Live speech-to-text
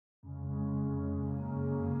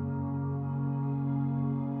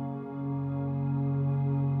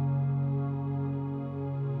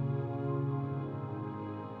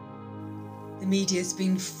Media's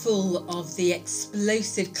been full of the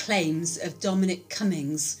explosive claims of Dominic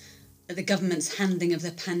Cummings at the government's handling of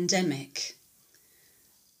the pandemic.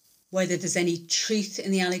 Whether there's any truth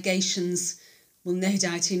in the allegations will no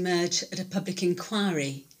doubt emerge at a public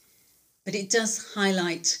inquiry, but it does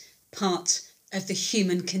highlight part of the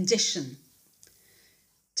human condition.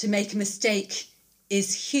 To make a mistake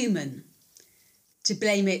is human. To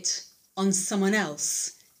blame it on someone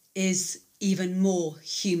else is even more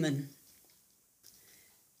human.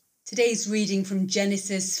 Today's reading from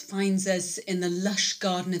Genesis finds us in the lush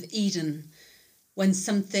Garden of Eden when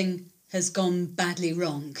something has gone badly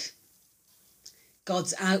wrong.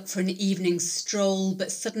 God's out for an evening stroll but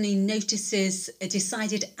suddenly notices a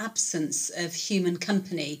decided absence of human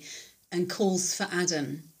company and calls for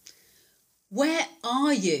Adam. "Where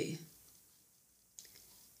are you?"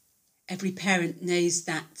 Every parent knows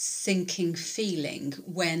that sinking feeling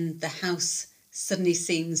when the house suddenly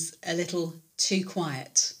seems a little too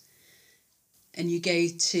quiet and you go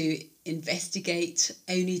to investigate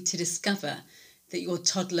only to discover that your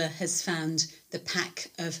toddler has found the pack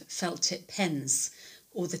of felt tip pens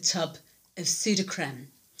or the tub of Sudocrem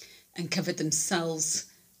and covered themselves,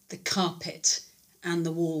 the carpet and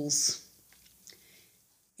the walls.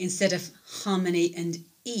 Instead of harmony and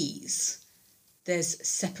ease, there's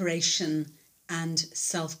separation and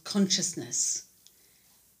self-consciousness.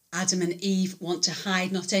 Adam and Eve want to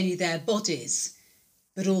hide not only their bodies,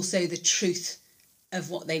 but also the truth of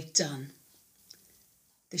what they've done.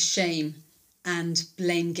 The shame and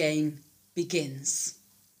blame game begins.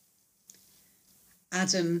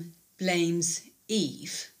 Adam blames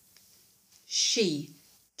Eve. "She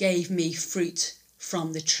gave me fruit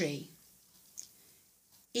from the tree."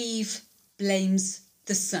 Eve blames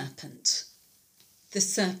the serpent. "The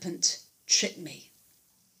serpent tricked me."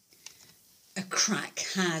 A crack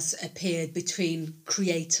has appeared between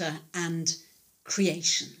creator and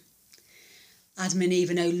creation. Adam and Eve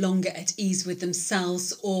are no longer at ease with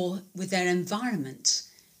themselves or with their environment.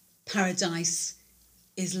 Paradise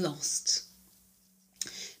is lost.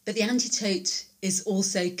 But the antidote is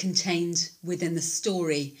also contained within the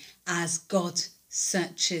story as God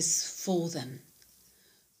searches for them.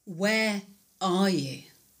 Where are you?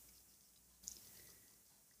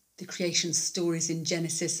 The creation stories in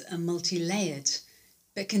Genesis are multi-layered,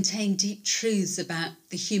 but contain deep truths about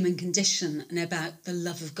the human condition and about the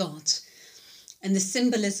love of God. And the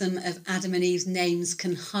symbolism of Adam and Eve's names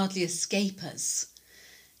can hardly escape us.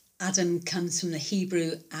 Adam comes from the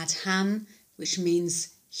Hebrew Adham, which means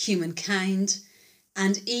humankind,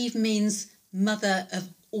 and Eve means mother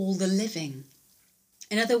of all the living.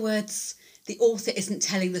 In other words, the author isn't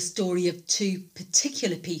telling the story of two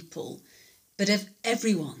particular people, but of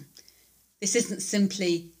everyone. This isn't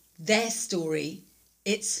simply their story,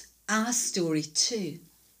 it's our story too.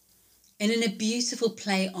 And in a beautiful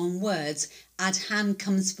play on words, Adham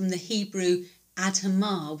comes from the Hebrew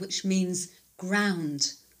Adhamah, which means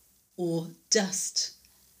ground or dust.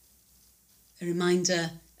 A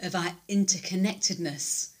reminder of our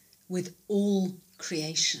interconnectedness with all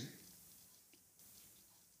creation.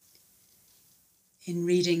 In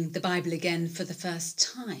reading the Bible again for the first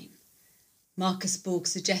time, Marcus Borg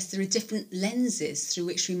suggests there are different lenses through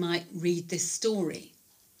which we might read this story.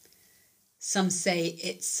 Some say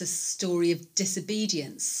it's a story of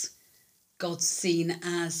disobedience. God's seen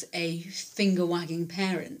as a finger-wagging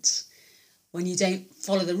parent. When you don't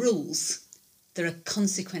follow the rules, there are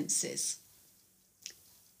consequences.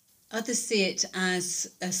 Others see it as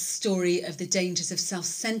a story of the dangers of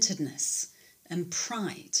self-centeredness and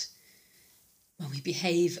pride. When we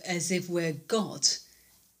behave as if we're God,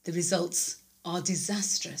 the results are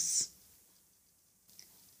disastrous.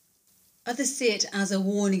 Others see it as a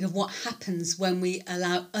warning of what happens when we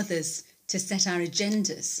allow others to set our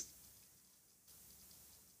agendas.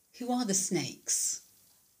 Who are the snakes?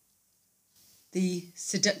 The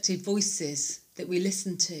seductive voices that we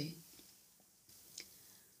listen to.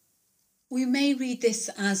 We may read this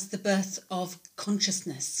as the birth of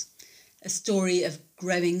consciousness, a story of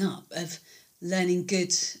growing up, of learning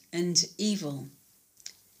good and evil.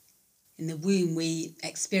 In the womb, we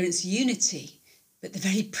experience unity, but the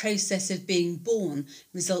very process of being born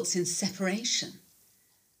results in separation.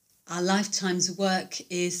 Our lifetime's work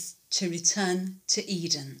is to return to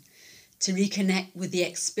Eden, to reconnect with the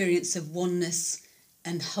experience of oneness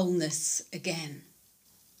and wholeness again.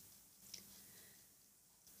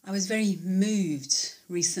 I was very moved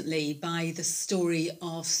recently by the story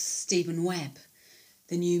of Stephen Webb,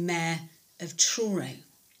 the new mayor of Truro.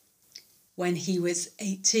 When he was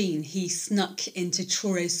 18, he snuck into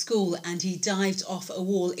Truro School and he dived off a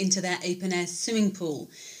wall into their open-air swimming pool.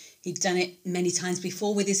 He'd done it many times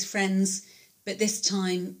before with his friends, but this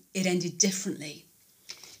time it ended differently.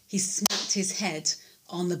 He smacked his head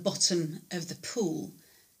on the bottom of the pool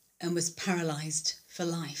and was paralysed for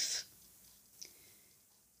life.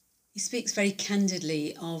 He speaks very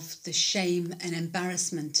candidly of the shame and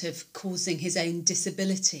embarrassment of causing his own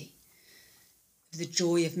disability, of the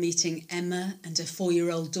joy of meeting Emma and her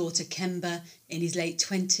 4-year-old daughter Kemba in his late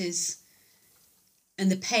 20s, and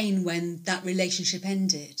the pain when that relationship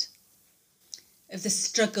ended, of the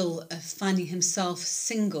struggle of finding himself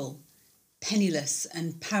single, penniless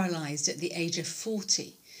and paralysed at the age of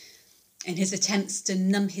 40, and his attempts to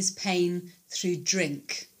numb his pain through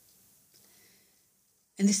drink.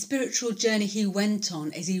 And the spiritual journey he went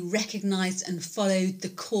on as he recognised and followed the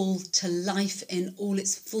call to life in all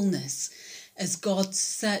its fullness as God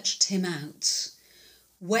searched him out.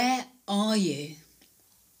 Where are you?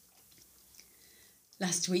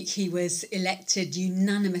 Last week he was elected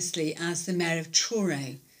unanimously as the Mayor of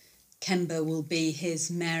Truro. Kemba will be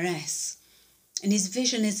his mayoress. And his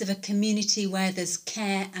vision is of a community where there's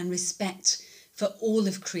care and respect for all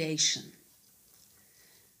of creation.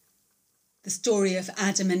 The story of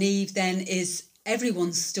Adam and Eve then is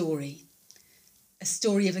everyone's story, a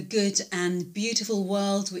story of a good and beautiful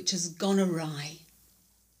world which has gone awry,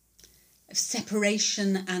 of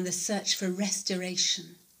separation and the search for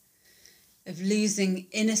restoration, of losing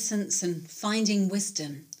innocence and finding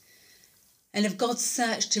wisdom, and of God's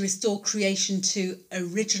search to restore creation to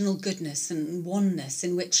original goodness and oneness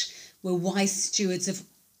in which we're wise stewards of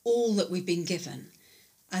all that we've been given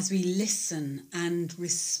as we listen and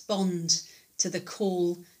respond to the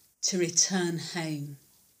call to return home.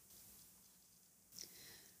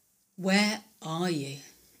 Where are you?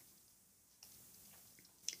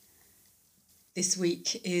 This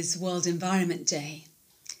week is World Environment Day,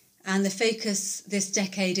 and the focus this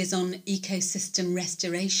decade is on ecosystem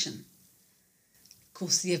restoration. Of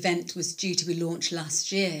course, the event was due to be launched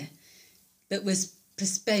last year, but was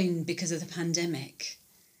postponed because of the pandemic.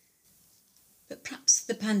 But perhaps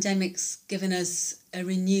the pandemic's given us a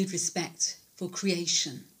renewed respect for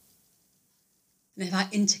creation and of how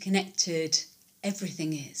interconnected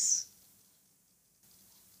everything is.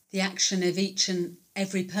 The action of each and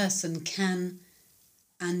every person can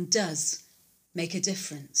and does make a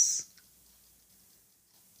difference.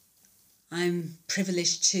 I'm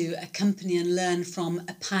privileged to accompany and learn from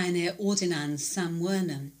a pioneer ordinand, Sam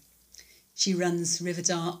Wernham. She runs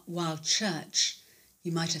Riverdart Wild Church,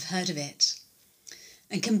 you might have heard of it,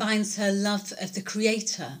 and combines her love of the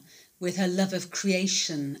Creator with her love of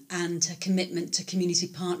creation and her commitment to community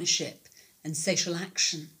partnership and social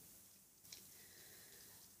action.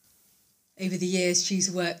 Over the years,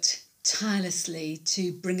 she's worked tirelessly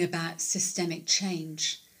to bring about systemic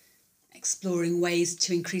change, exploring ways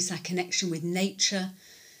to increase our connection with nature,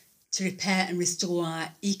 to repair and restore our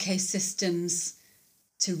ecosystems,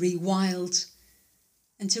 to rewild,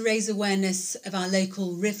 and to raise awareness of our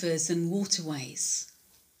local rivers and waterways.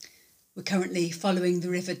 We're currently following the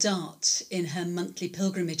River Dart in her monthly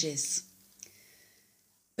pilgrimages.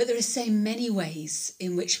 But there are so many ways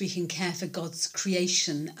in which we can care for God's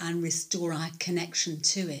creation and restore our connection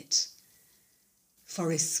to it.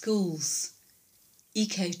 Forest schools,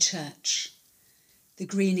 eco-church, the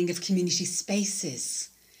greening of community spaces,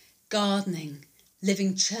 gardening,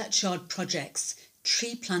 living churchyard projects,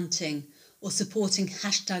 tree planting, or supporting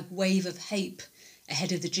 #Wave of Hope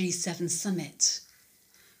ahead of the G7 summit.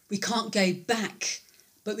 We can't go back,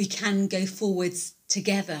 but we can go forwards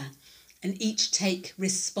together and each take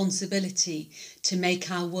responsibility to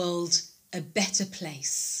make our world a better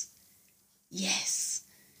place. Yes,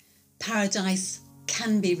 paradise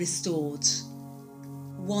can be restored.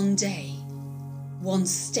 One day, one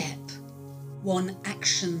step, one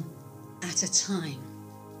action at a time.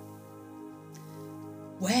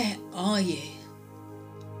 Where are you?